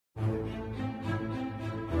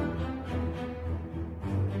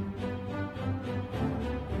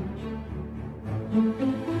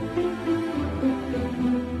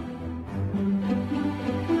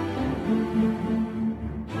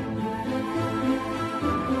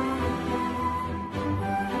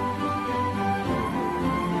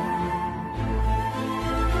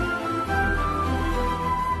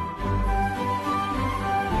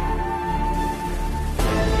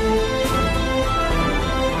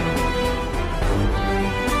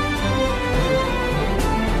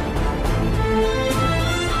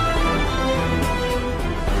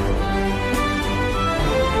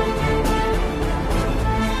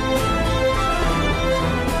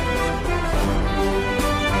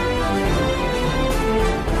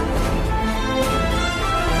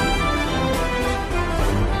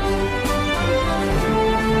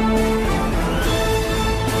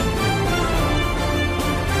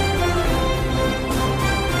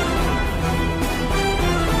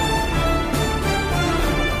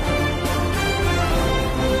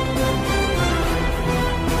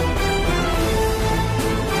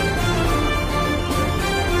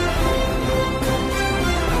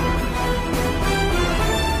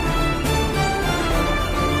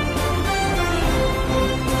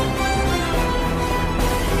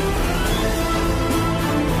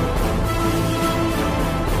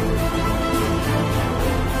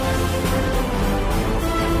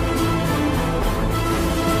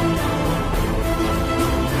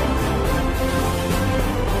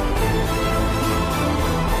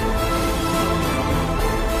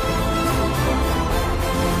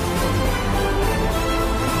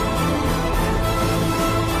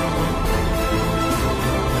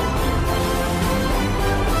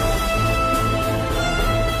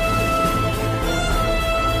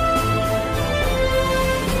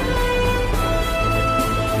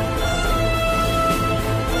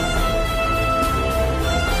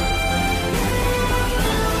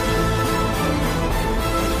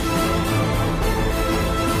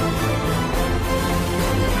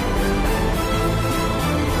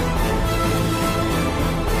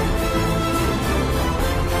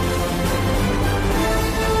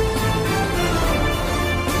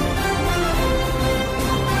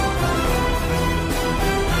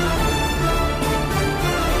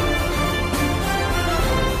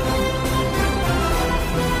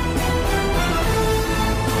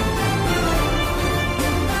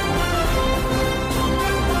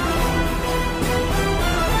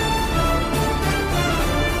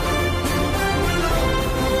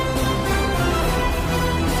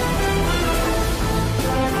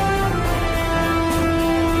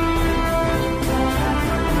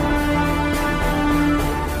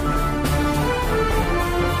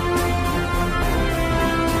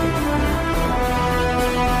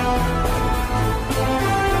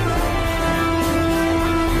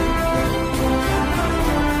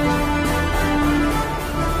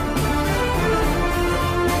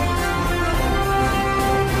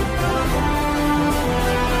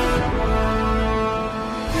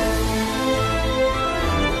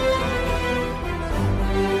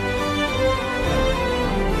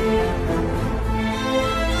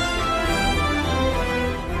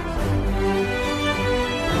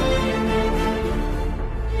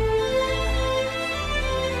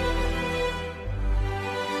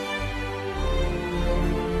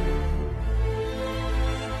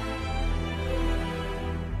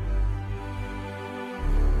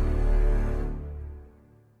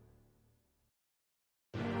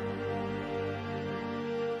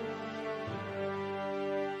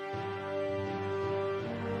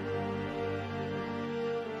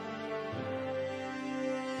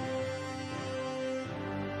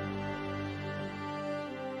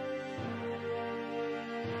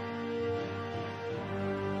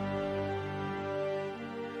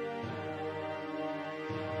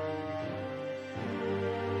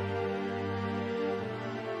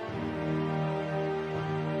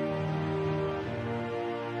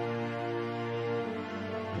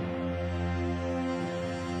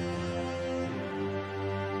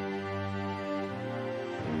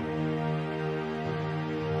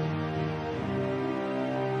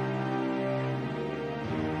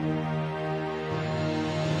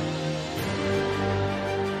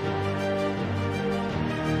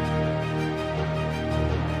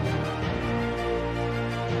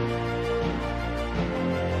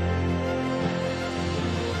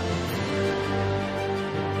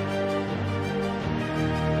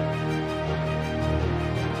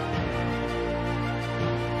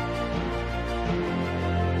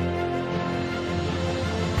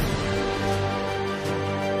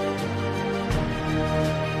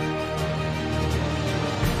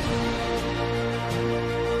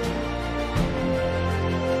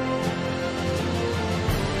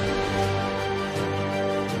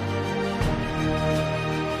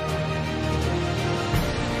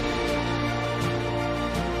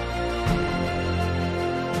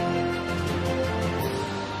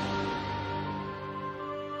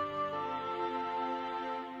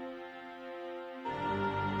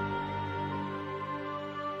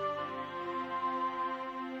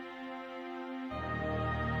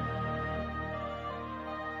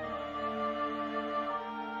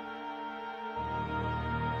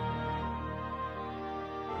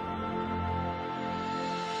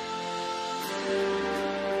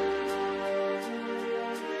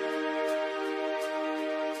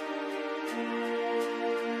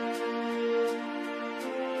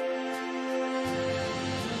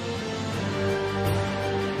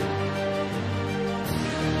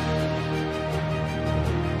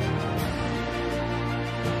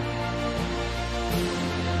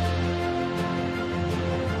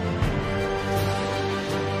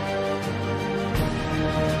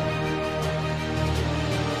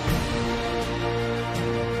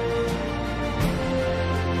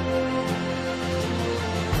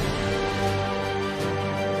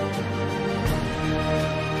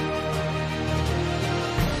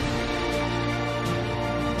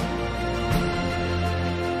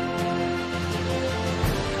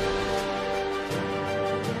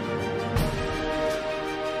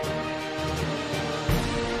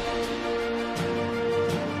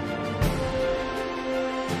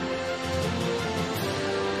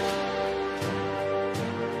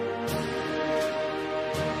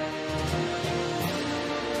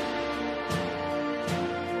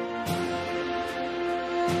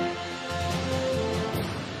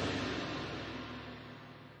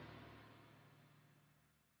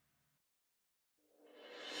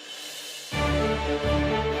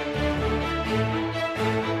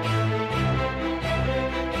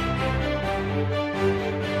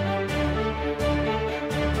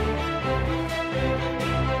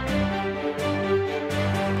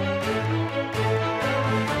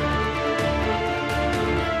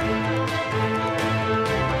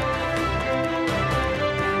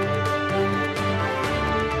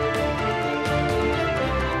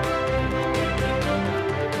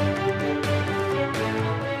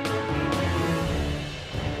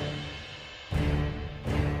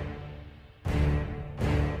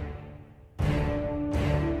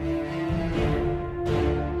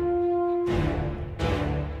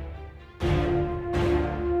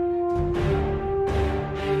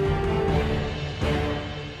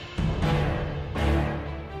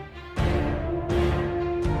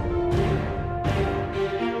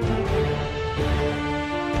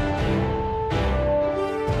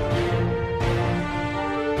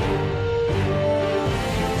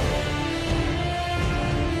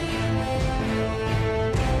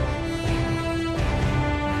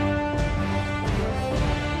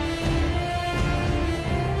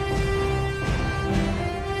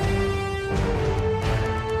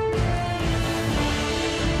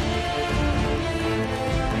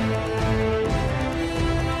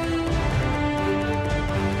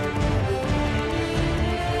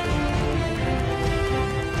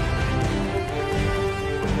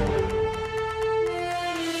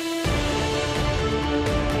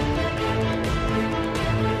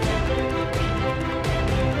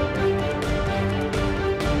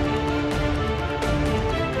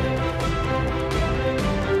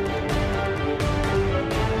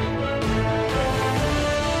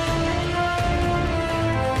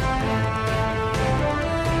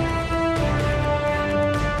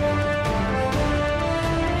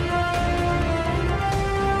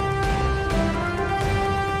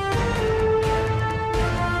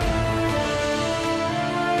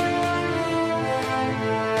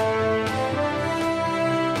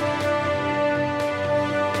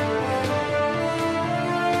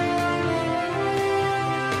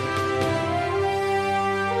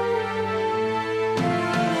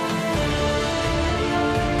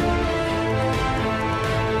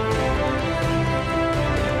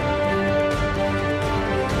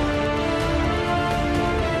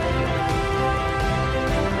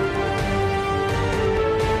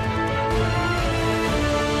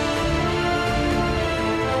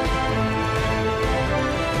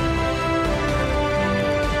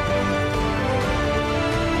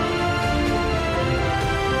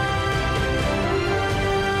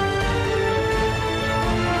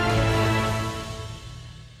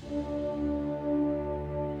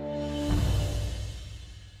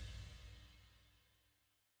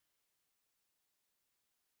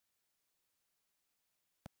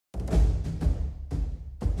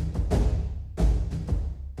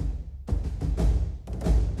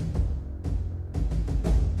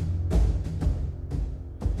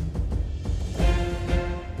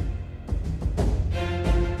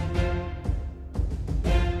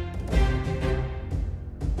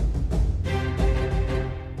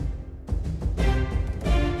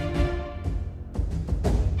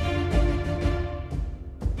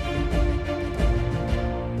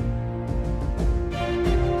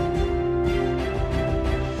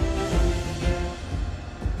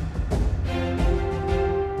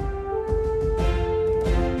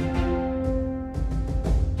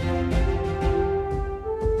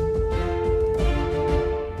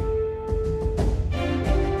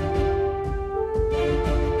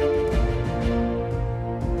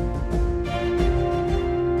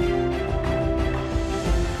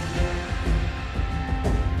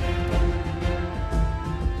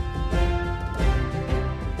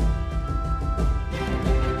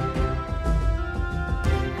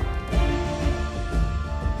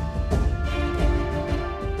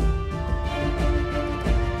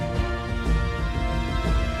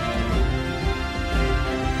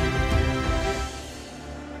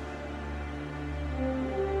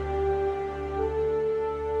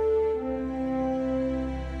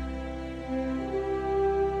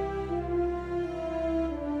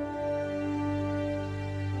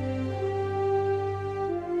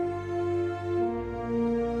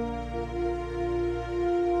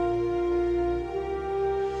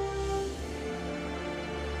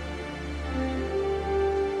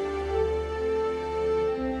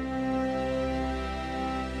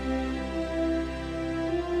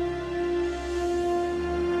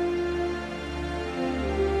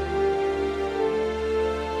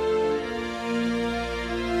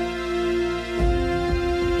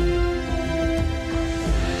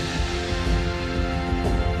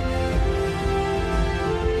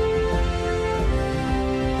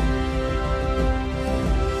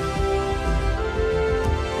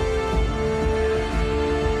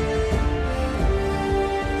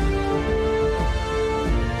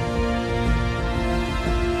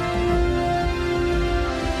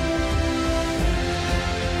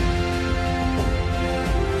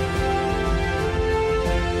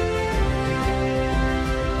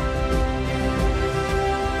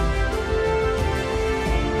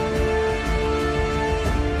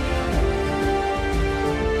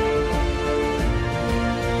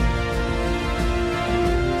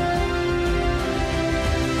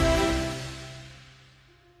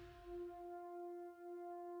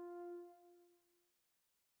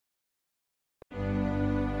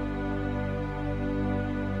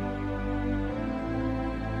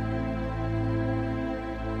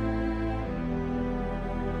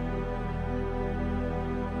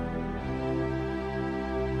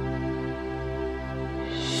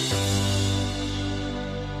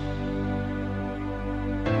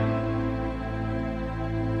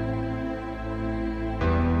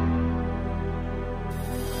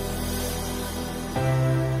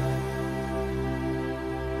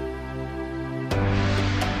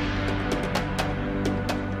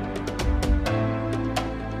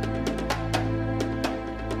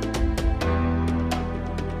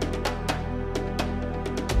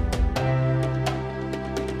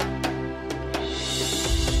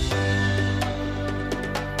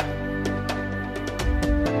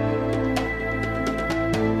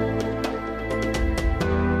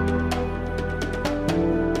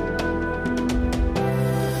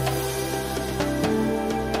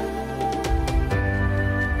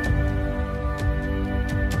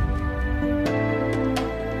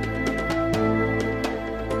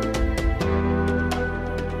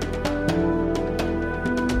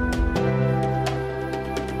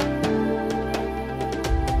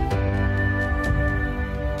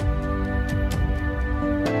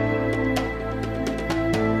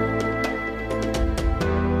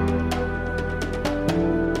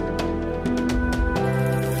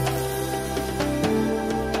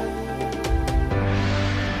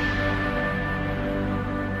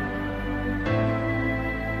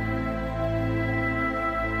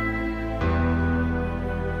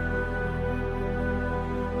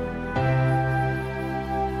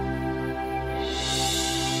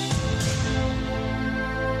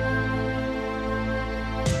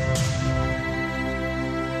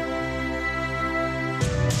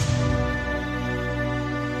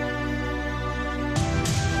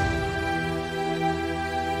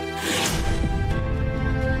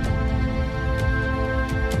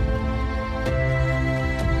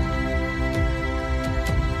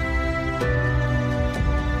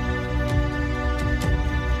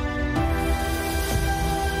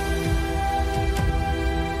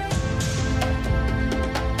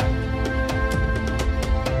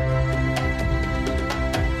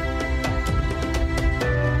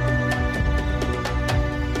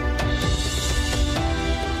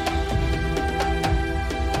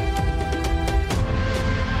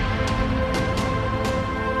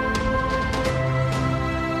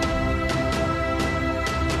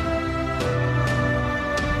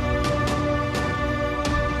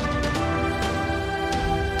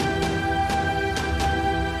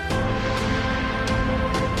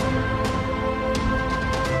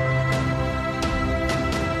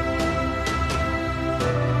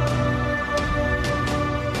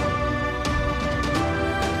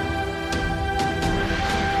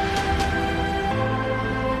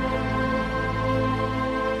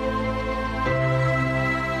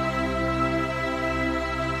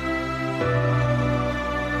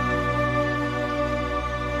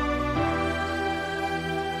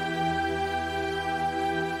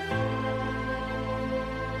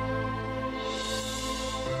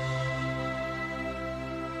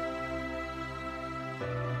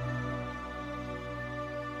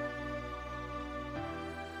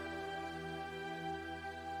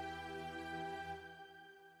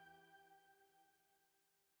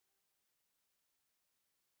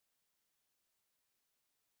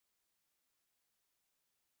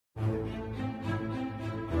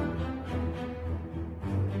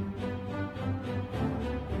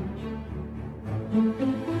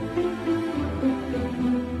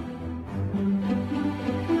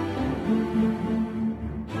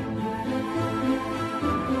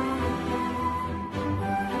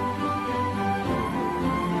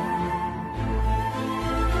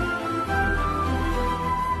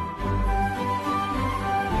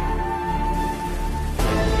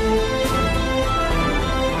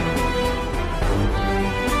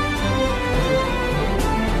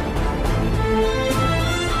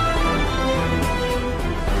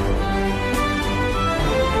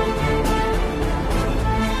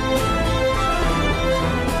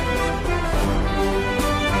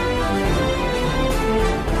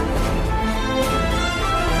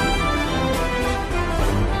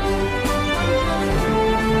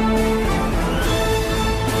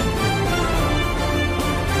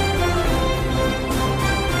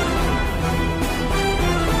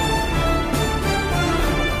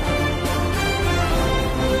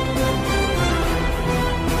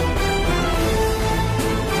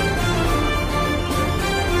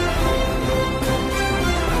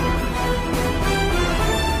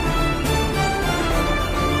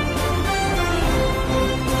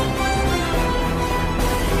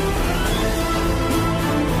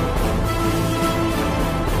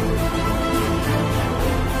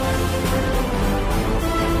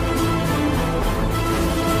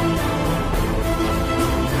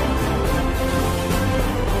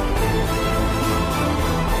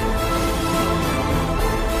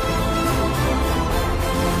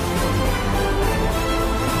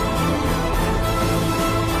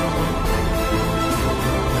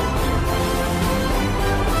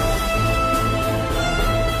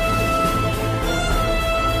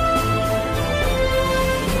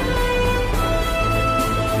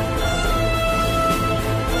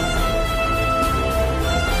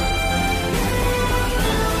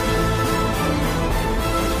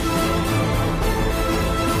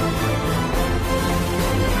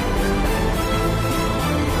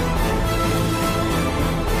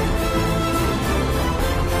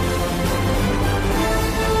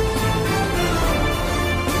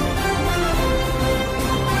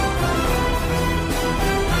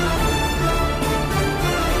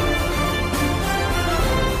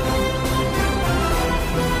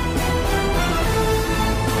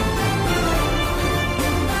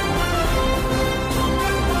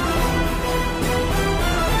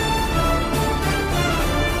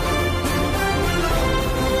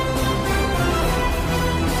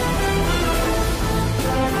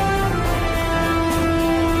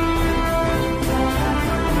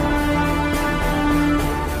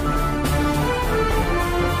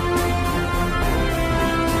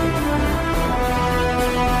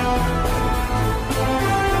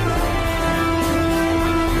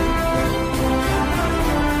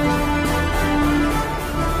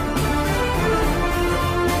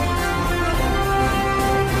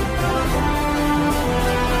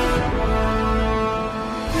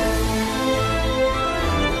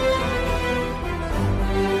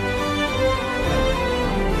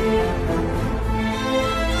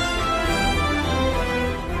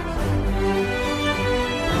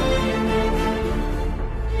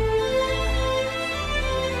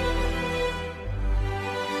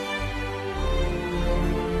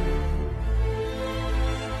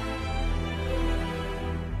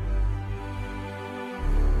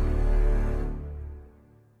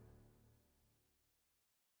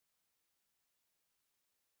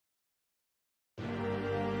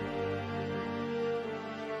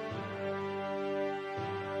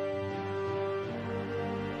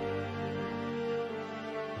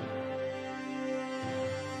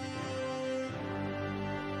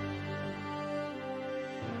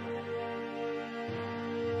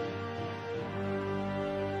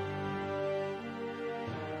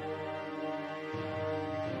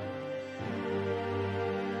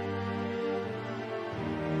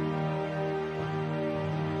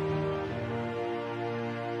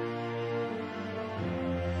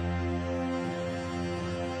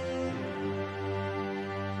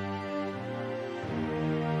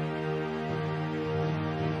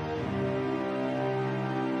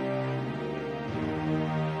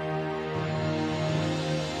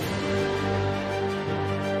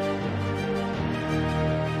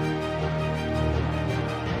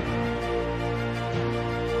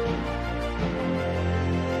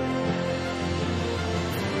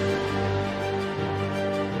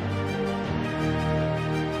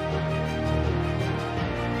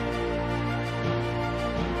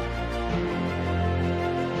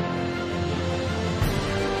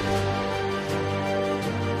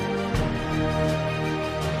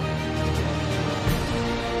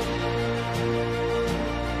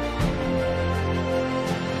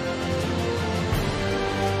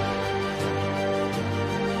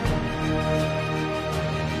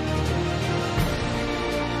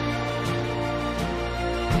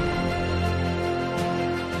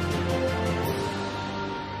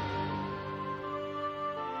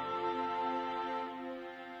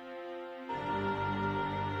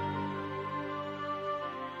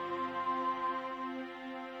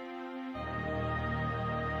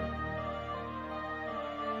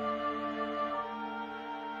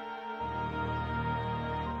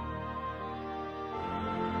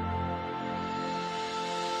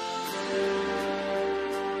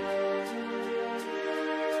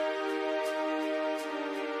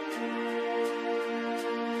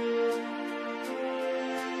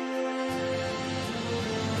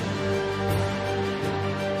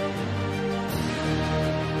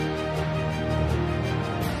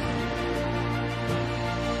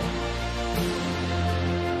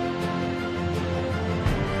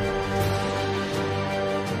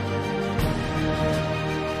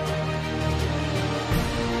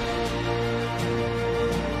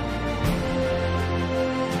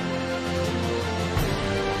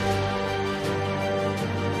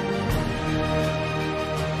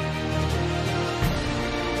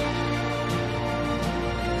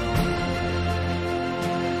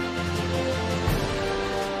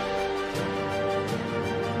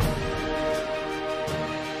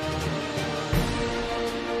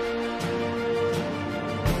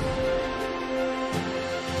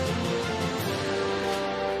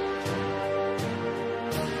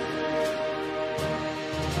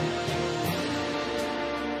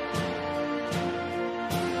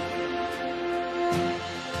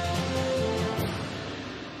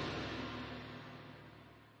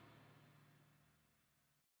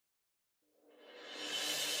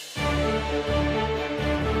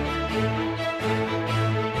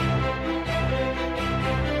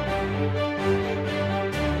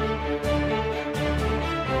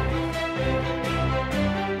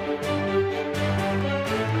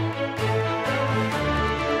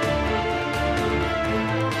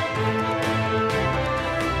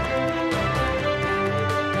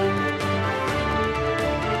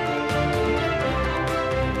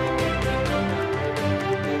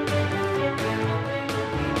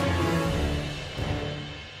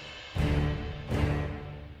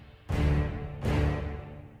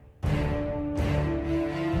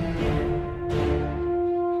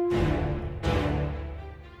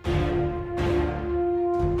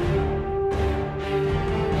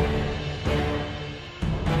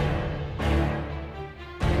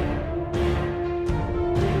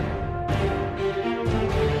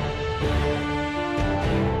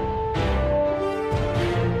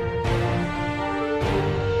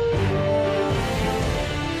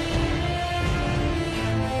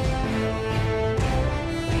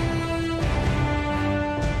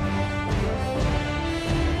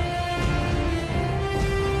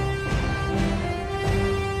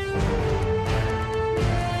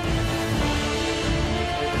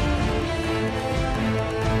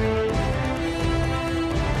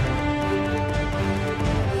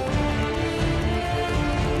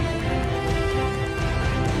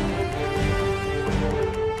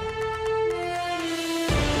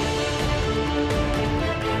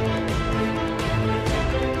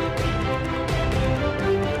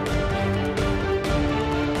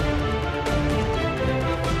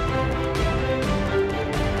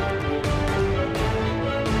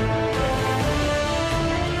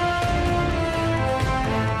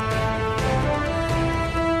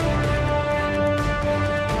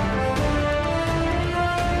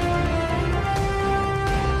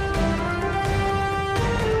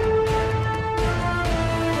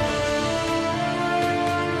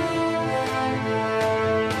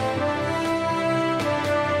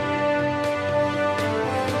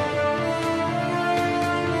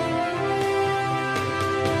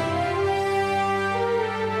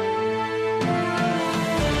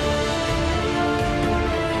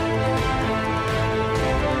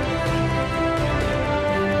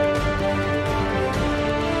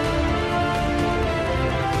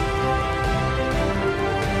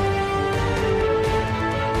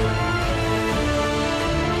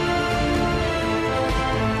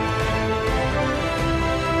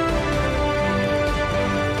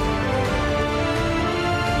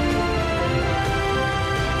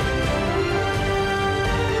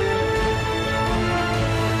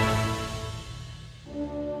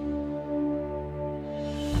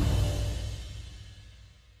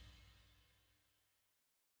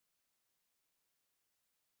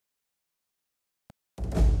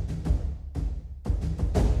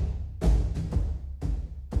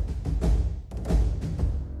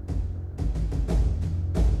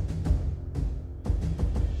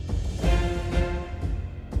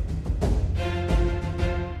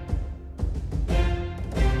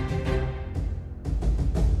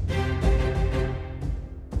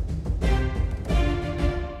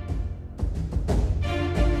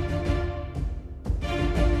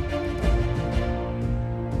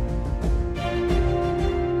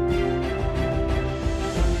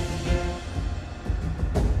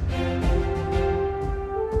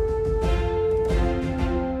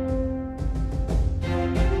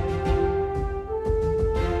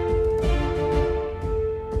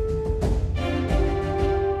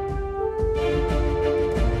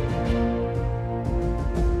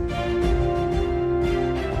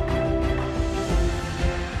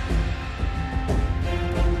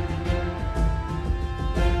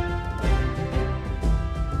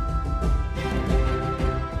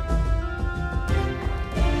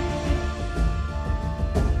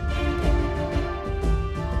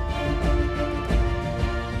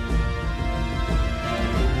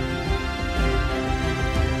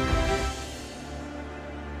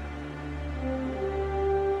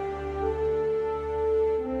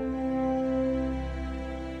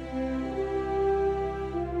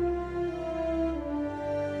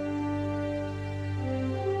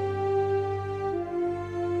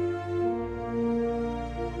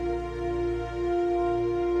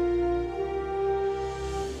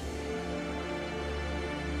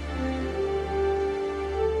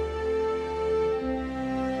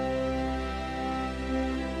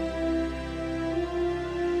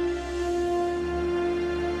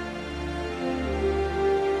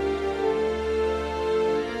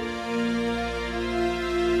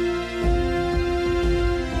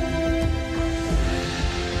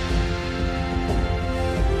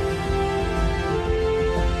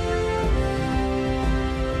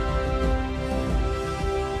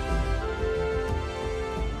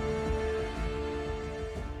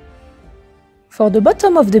For the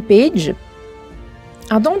bottom of the page,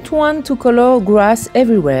 I don't want to color grass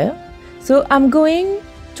everywhere, so I'm going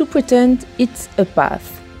to pretend it's a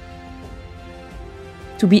path.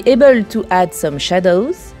 To be able to add some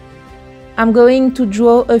shadows, I'm going to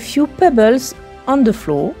draw a few pebbles on the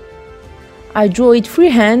floor. I draw it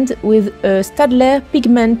freehand with a Staedtler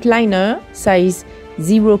pigment liner size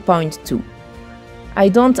 0.2. I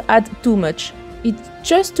don't add too much, it's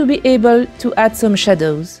just to be able to add some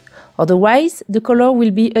shadows, otherwise the color will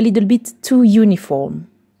be a little bit too uniform.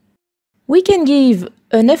 We can give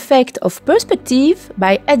an effect of perspective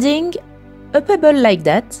by adding a pebble like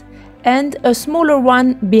that and a smaller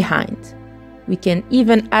one behind. We can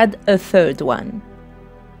even add a third one.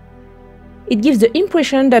 It gives the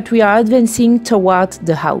impression that we are advancing toward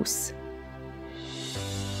the house.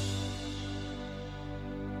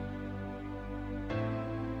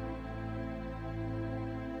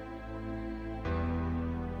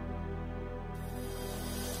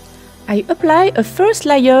 I apply a first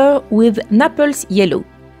layer with Naples yellow.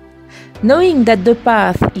 Knowing that the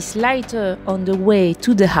path is lighter on the way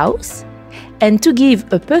to the house, and to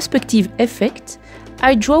give a perspective effect,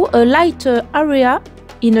 I draw a lighter area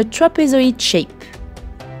in a trapezoid shape.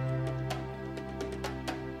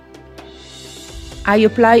 I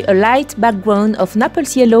apply a light background of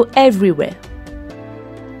Naples yellow everywhere.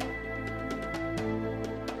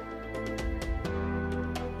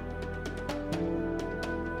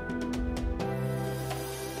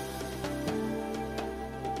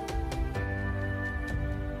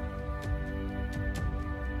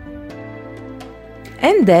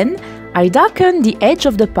 And then I darken the edge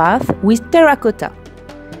of the path with terracotta.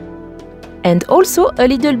 And also a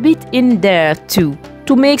little bit in there too,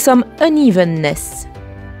 to make some unevenness.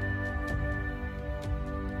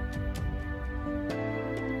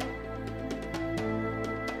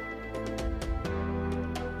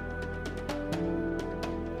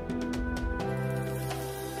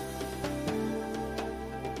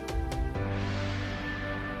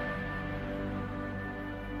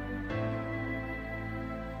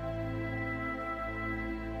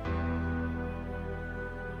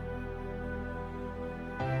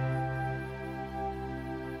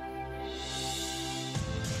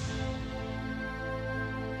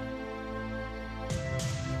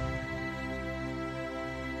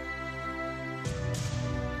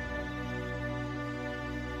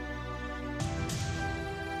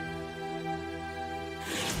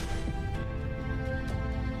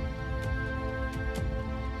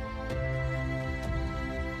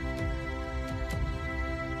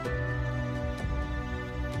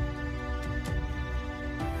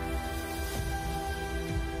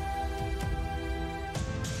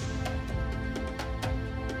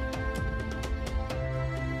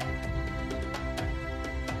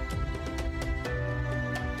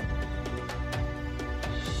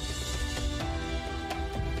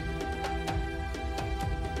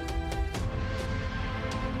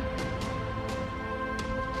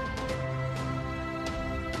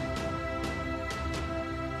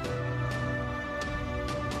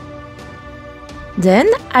 Then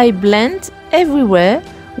I blend everywhere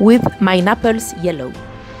with my Naples yellow.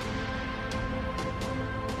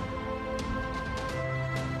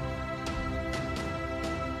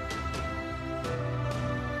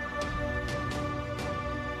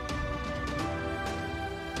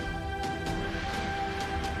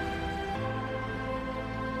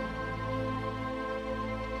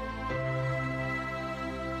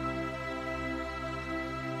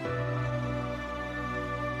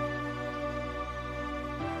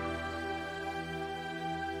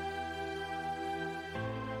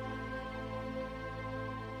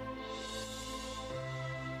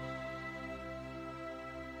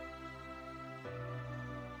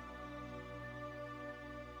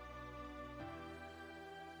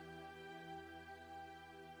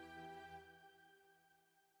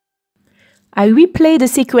 I replay the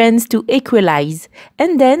sequence to equalize,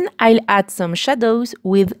 and then I'll add some shadows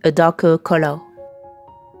with a darker color.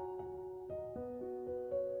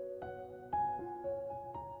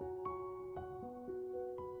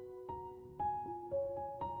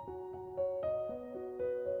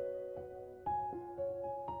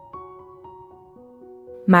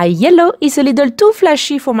 My yellow is a little too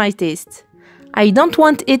flashy for my taste. I don't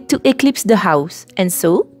want it to eclipse the house, and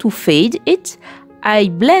so, to fade it, I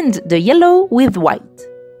blend the yellow with white.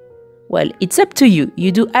 Well, it's up to you,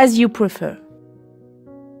 you do as you prefer.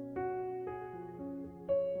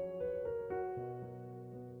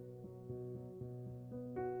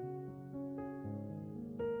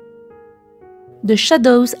 The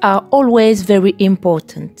shadows are always very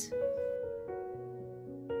important.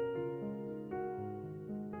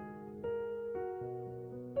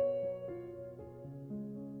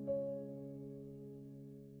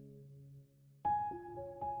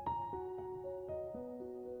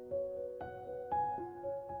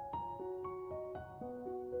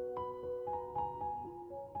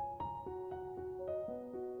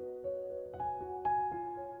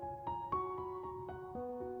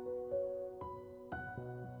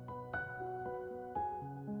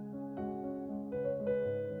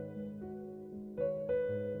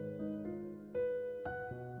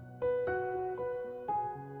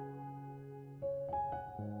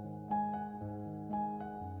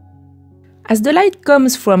 As the light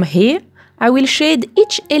comes from here, I will shade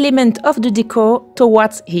each element of the decor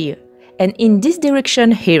towards here, and in this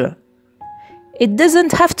direction here. It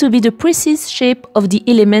doesn't have to be the precise shape of the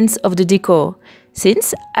elements of the decor,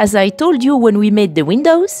 since, as I told you when we made the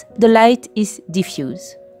windows, the light is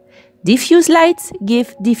diffuse. Diffuse lights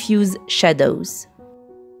give diffuse shadows.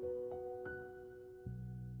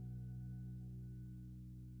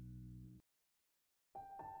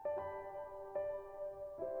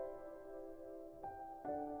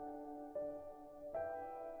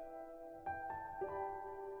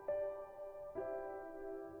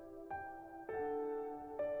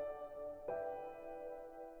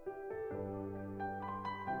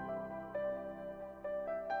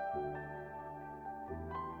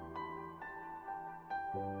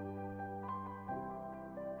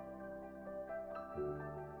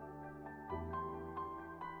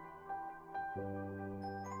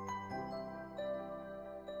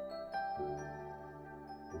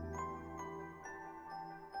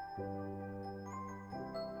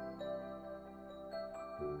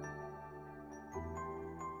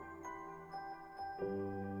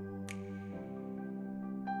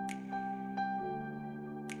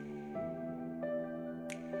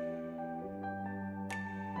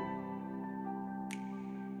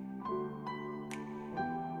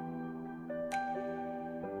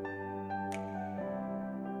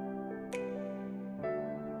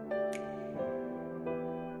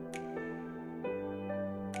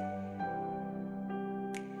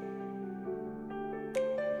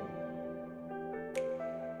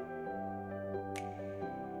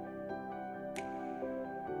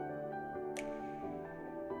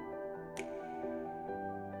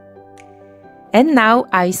 And now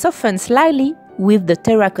I soften slightly with the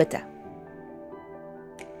terracotta.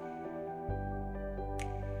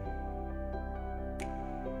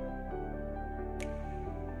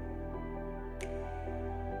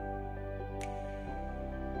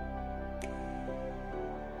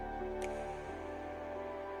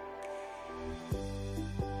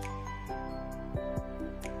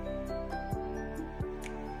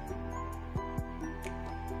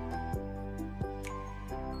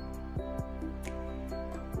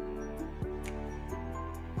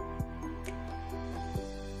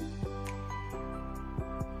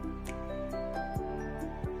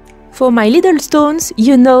 For my little stones,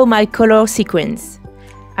 you know my color sequence.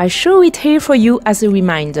 I show it here for you as a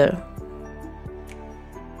reminder.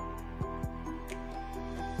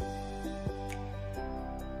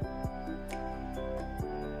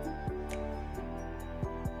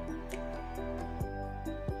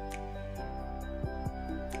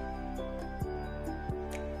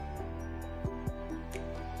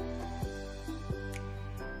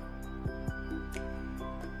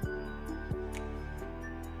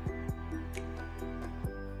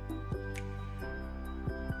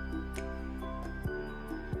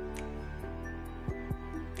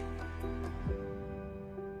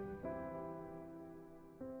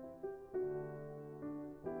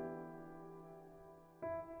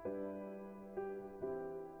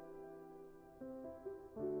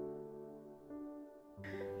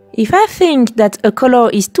 If I think that a color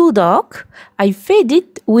is too dark, I fade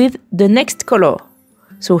it with the next color.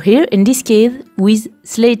 So here, in this case, with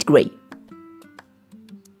slate gray.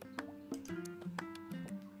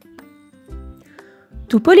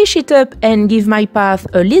 To polish it up and give my path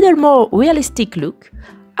a little more realistic look,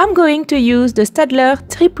 I'm going to use the Staedtler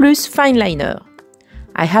 3+ Fine Liner.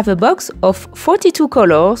 I have a box of 42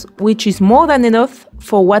 colors, which is more than enough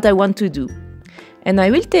for what I want to do. And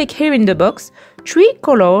I will take here in the box 3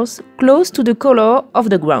 colors close to the color of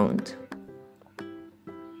the ground.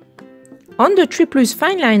 On the 3+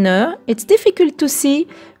 Fine Liner, it's difficult to see,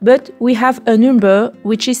 but we have a number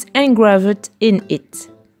which is engraved in it.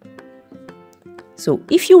 So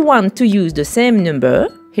if you want to use the same number,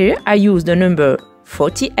 here I use the number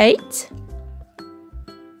 48,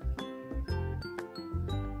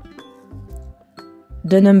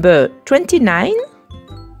 the number 29,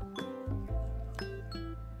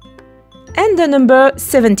 and the number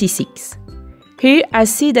 76. Here I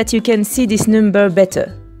see that you can see this number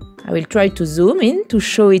better. I will try to zoom in to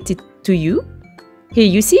show it to you. Here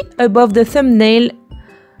you see above the thumbnail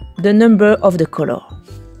the number of the color.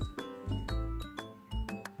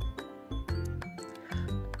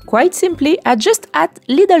 Quite simply, I just add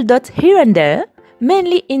little dots here and there,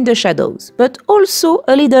 mainly in the shadows, but also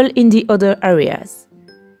a little in the other areas.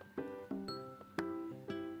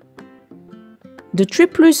 The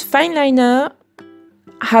 3+ Fine Liner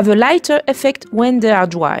have a lighter effect when they are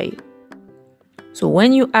dry. So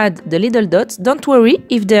when you add the little dots, don't worry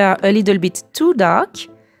if they are a little bit too dark.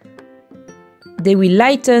 They will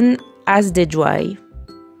lighten as they dry.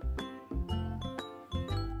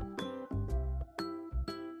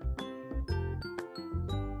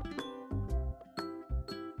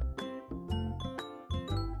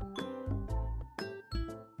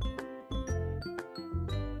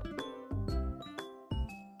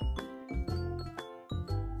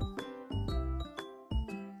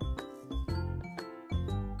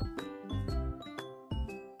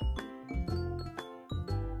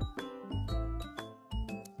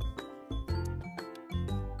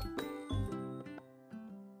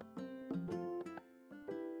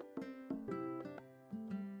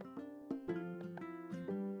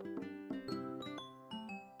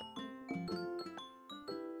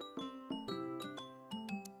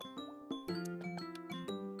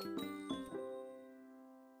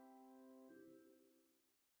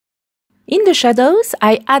 In the shadows,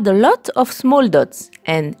 I add a lot of small dots,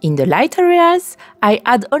 and in the light areas, I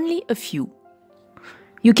add only a few.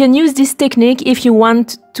 You can use this technique if you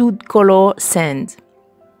want to color sand.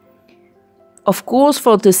 Of course,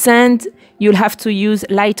 for the sand, you'll have to use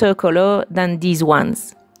lighter color than these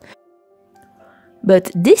ones.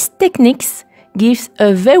 But this technique gives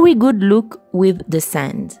a very good look with the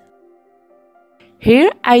sand. Here,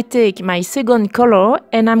 I take my second color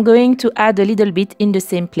and I'm going to add a little bit in the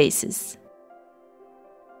same places.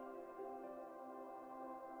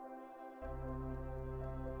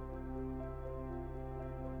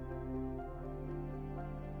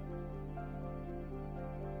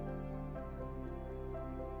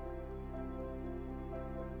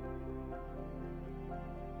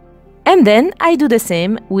 And then I do the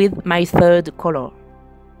same with my third color.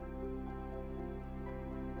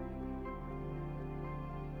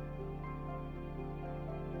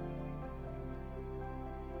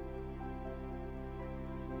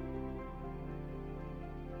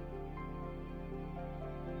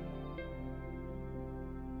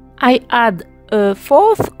 I add a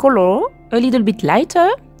fourth color, a little bit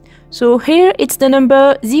lighter. So here it's the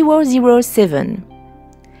number 007.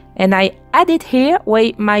 And I add it here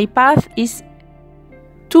where my path is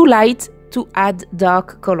too light to add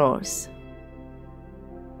dark colors.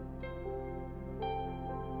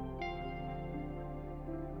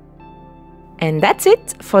 And that's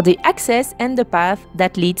it for the access and the path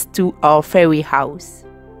that leads to our fairy house.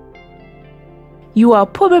 You are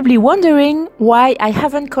probably wondering why I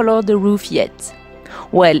haven't colored the roof yet.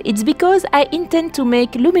 Well, it's because I intend to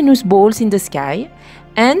make luminous balls in the sky,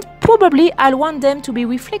 and probably I'll want them to be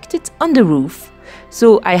reflected on the roof.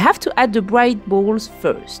 So I have to add the bright balls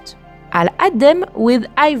first. I'll add them with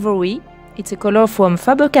ivory. It's a color from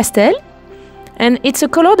Faber Castell, and it's a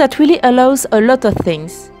color that really allows a lot of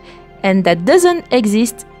things, and that doesn't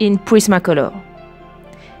exist in Prismacolor.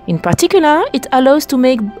 In particular, it allows to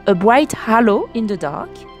make a bright halo in the dark.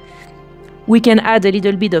 We can add a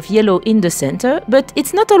little bit of yellow in the center, but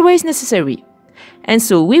it's not always necessary. And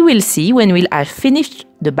so we will see when we'll have finished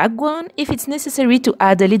the background if it's necessary to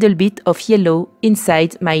add a little bit of yellow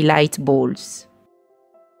inside my light balls.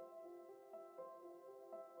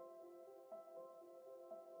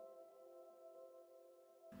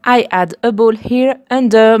 I add a ball here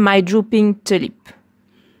under my drooping tulip,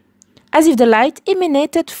 as if the light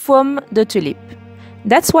emanated from the tulip.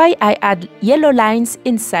 That's why I add yellow lines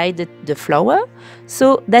inside the flower,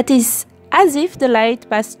 so that is as if the light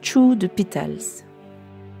passed through the petals.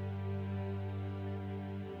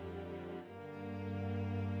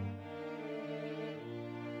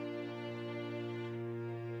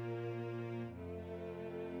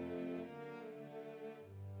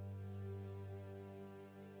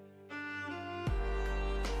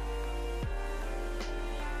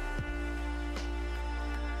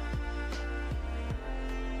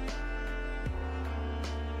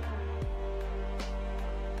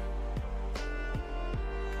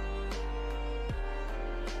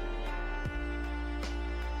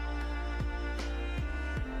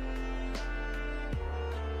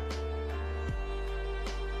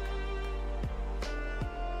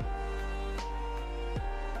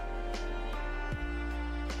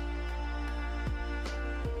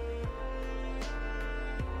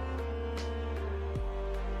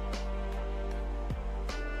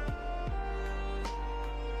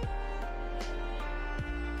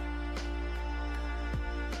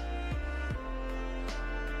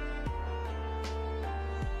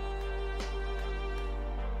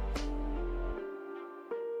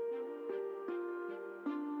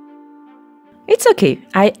 It's okay,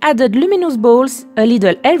 I added luminous balls a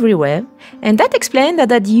little everywhere, and that explains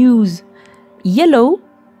that I'd use yellow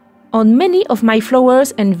on many of my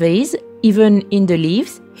flowers and vase, even in the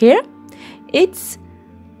leaves. Here, it's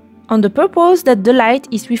on the purpose that the light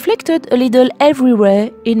is reflected a little everywhere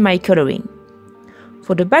in my coloring.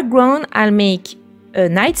 For the background, I'll make a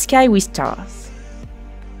night sky with stars.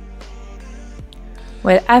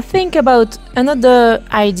 Well, I think about another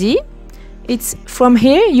idea. It's from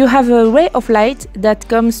here you have a ray of light that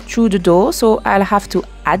comes through the door, so I'll have to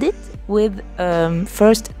add it with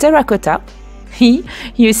first terracotta.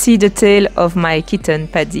 You see the tail of my kitten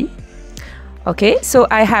Paddy. Okay, so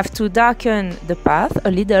I have to darken the path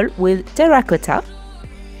a little with terracotta.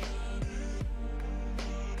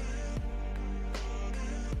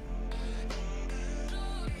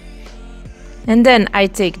 And then I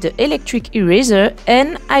take the electric eraser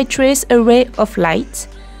and I trace a ray of light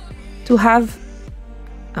to have...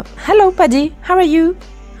 Oh, hello Paddy, how are you?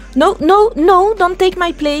 No, no, no, don't take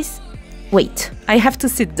my place. Wait, I have to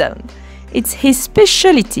sit down. It's his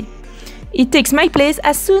specialty. He takes my place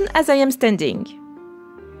as soon as I am standing.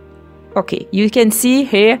 Okay, you can see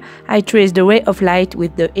here I trace the ray of light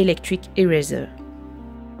with the electric eraser.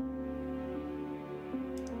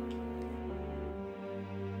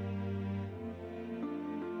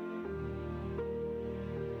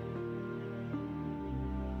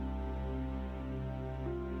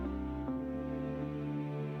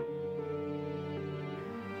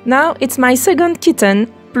 Now it's my second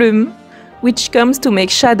kitten, Plume, which comes to make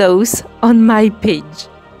shadows on my page.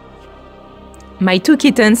 My two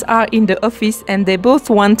kittens are in the office and they both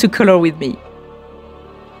want to color with me.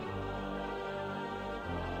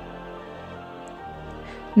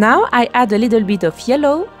 Now I add a little bit of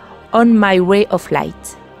yellow on my ray of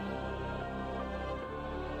light.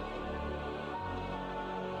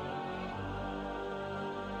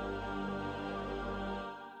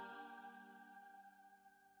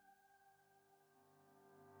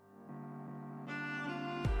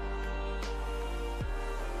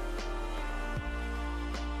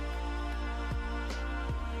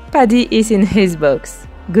 Paddy is in his box.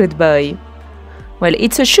 Good boy. Well,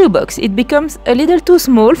 it's a shoebox. It becomes a little too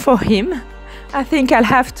small for him. I think I'll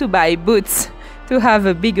have to buy boots to have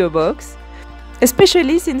a bigger box.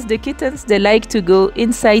 Especially since the kittens, they like to go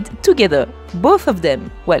inside together. Both of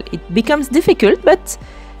them. Well, it becomes difficult, but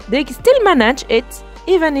they still manage it,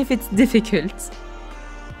 even if it's difficult.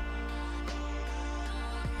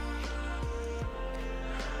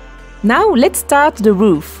 Now let's start the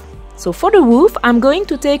roof. So for the roof, I'm going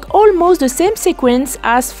to take almost the same sequence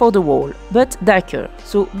as for the wall, but darker.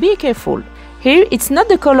 So be careful. Here, it's not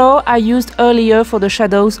the color I used earlier for the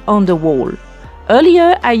shadows on the wall.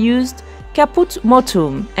 Earlier, I used Caput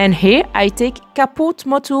Mortuum, and here I take Caput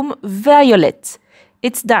Mortuum Violet.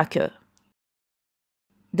 It's darker.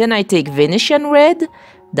 Then I take Venetian Red,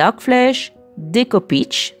 Dark Flesh, Deco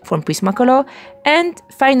Peach from Prismacolor, and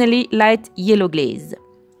finally light yellow glaze,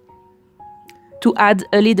 to add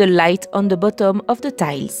a little light on the bottom of the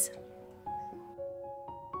tiles.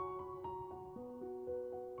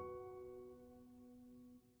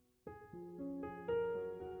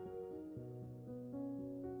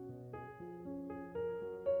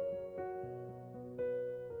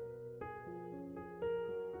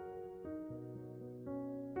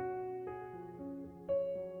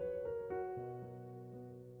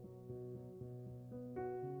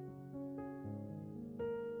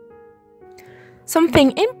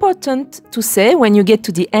 Something important to say when you get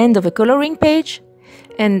to the end of a coloring page,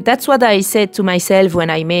 and that's what I said to myself when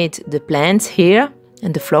I made the plants here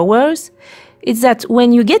and the flowers, is that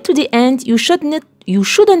when you get to the end, you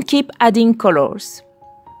shouldn't keep adding colors.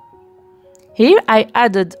 Here I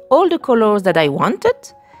added all the colors that I wanted,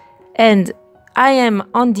 and I am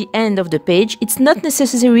on the end of the page. It's not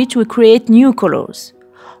necessary to create new colors.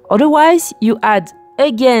 Otherwise, you add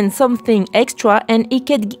again something extra and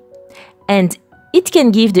it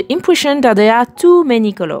can give the impression that there are too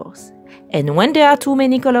many colors. And when there are too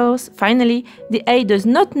many colors, finally, the eye does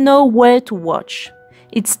not know where to watch.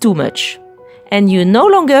 It's too much. And you no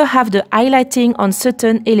longer have the highlighting on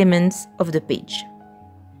certain elements of the page.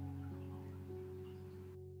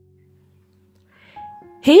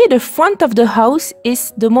 Here, the front of the house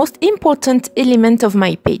is the most important element of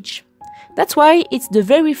my page. That's why it's the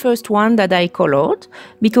very first one that I colored,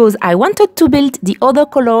 because I wanted to build the other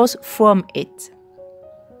colors from it.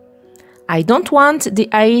 I don't want the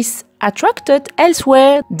eyes attracted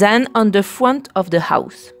elsewhere than on the front of the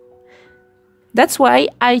house. That's why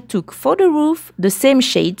I took for the roof the same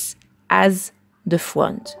shades as the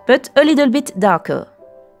front, but a little bit darker.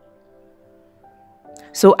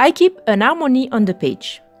 So I keep an harmony on the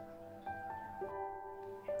page.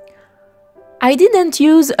 I didn't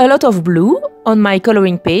use a lot of blue on my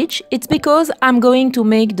coloring page. It's because I'm going to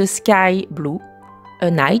make the sky blue, a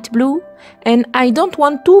night blue, and I don't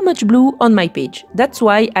want too much blue on my page. That's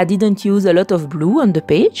why I didn't use a lot of blue on the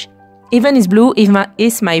page, even if blue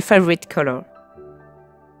is my favorite color.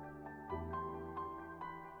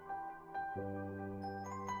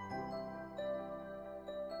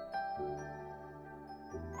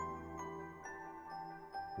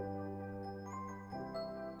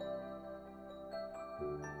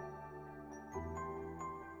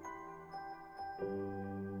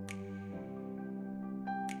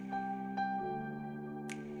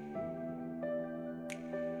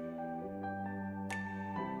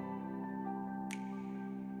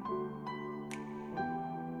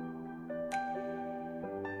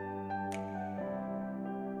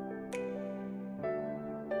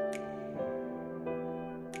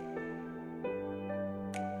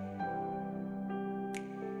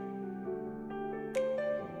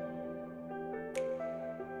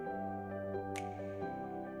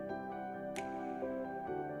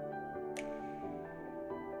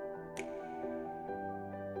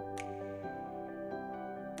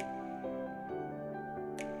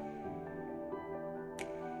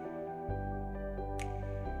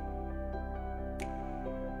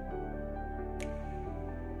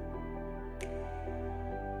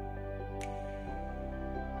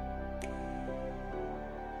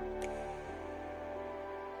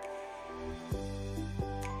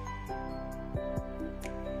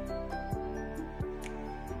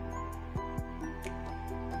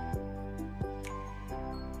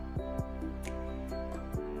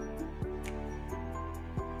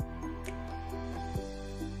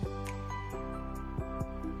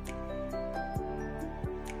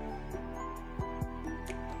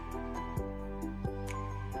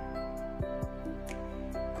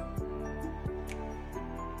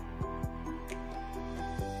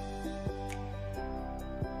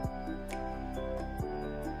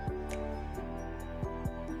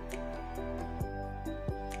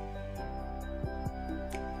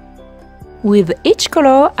 With each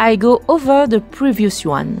color, I go over the previous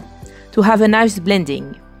one to have a nice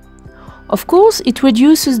blending. Of course, it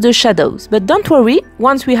reduces the shadows, but don't worry,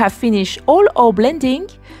 once we have finished all our blending,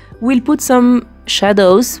 we'll put some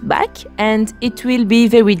shadows back and it will be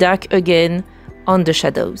very dark again on the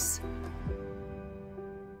shadows.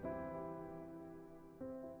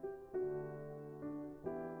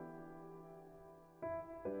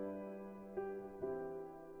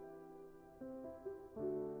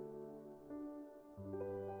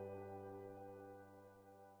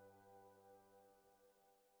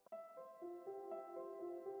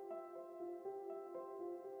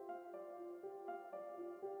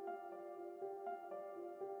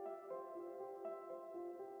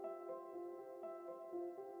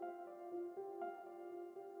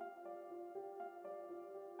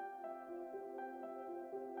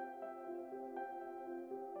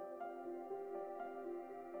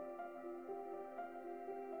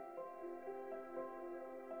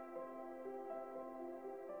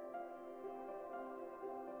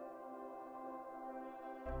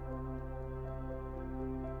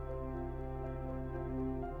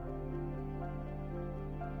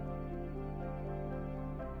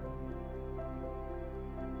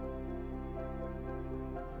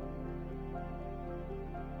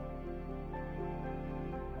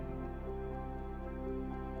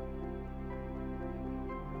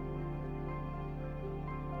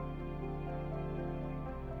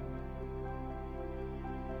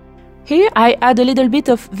 Here I add a little bit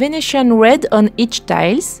of Venetian red on each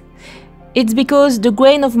tiles. It's because the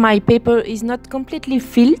grain of my paper is not completely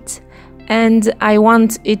filled and I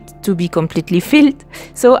want it to be completely filled.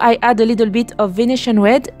 So I add a little bit of Venetian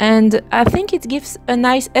red and I think it gives a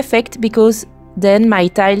nice effect because then my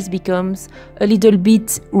tiles becomes a little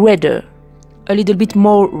bit redder, a little bit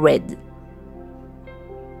more red.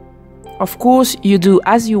 Of course, you do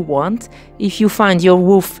as you want. If you find your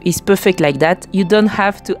roof is perfect like that, you don't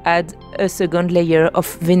have to add a second layer of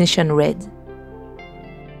Venetian red.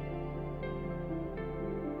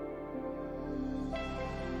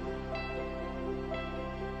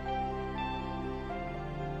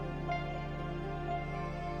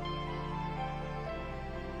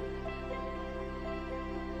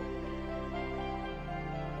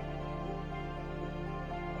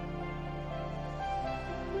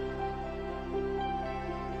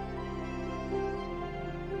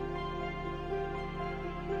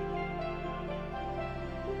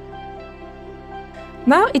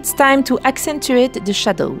 Now it's time to accentuate the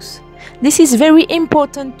shadows. This is very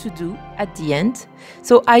important to do at the end,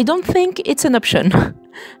 so I don't think it's an option.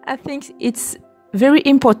 I think it's very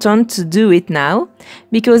important to do it now,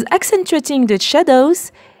 because accentuating the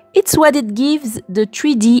shadows it's what it gives the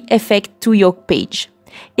 3D effect to your page.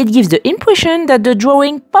 It gives the impression that the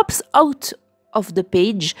drawing pops out of the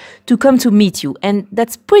page to come to meet you, and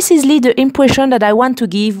that's precisely the impression that I want to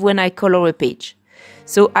give when I color a page.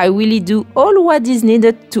 So I really do all what is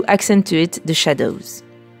needed to accentuate the shadows.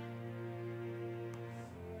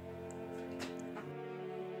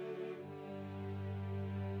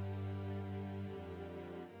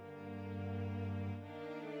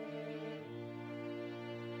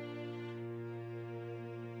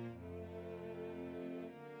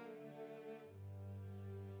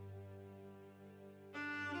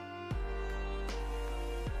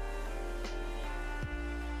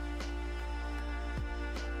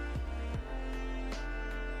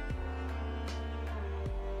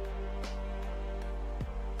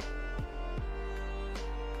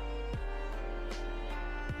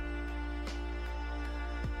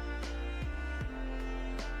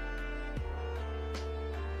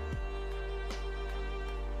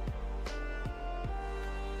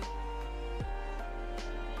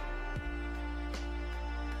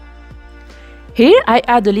 Here I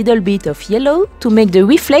add a little bit of yellow to make the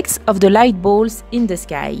reflex of the light balls in the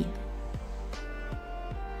sky.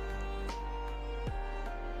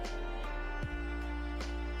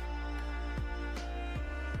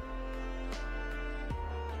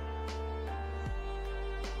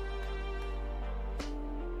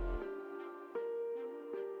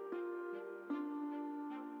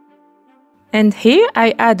 And here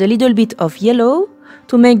I add a little bit of yellow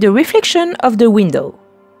to make the reflection of the window.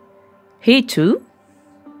 Here too.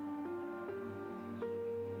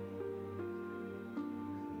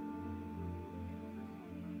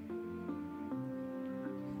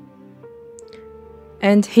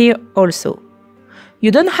 And here also.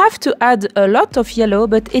 You don't have to add a lot of yellow,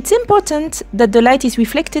 but it's important that the light is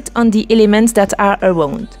reflected on the elements that are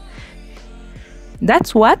around.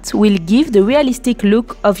 That's what will give the realistic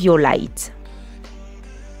look of your light.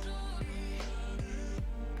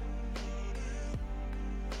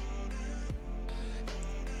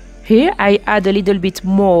 Here I add a little bit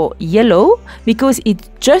more yellow because it's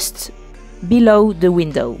just below the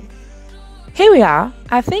window. Here we are.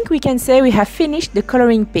 I think we can say we have finished the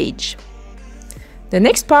coloring page. The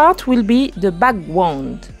next part will be the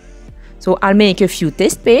background. So I'll make a few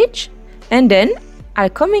test pages and then I'll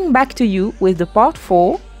coming back to you with the part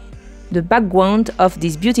 4, the background of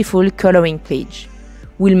this beautiful coloring page.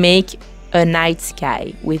 We'll make a night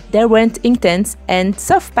sky with different intents and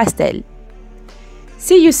soft pastel.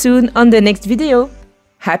 See you soon on the next video.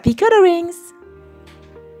 Happy colorings!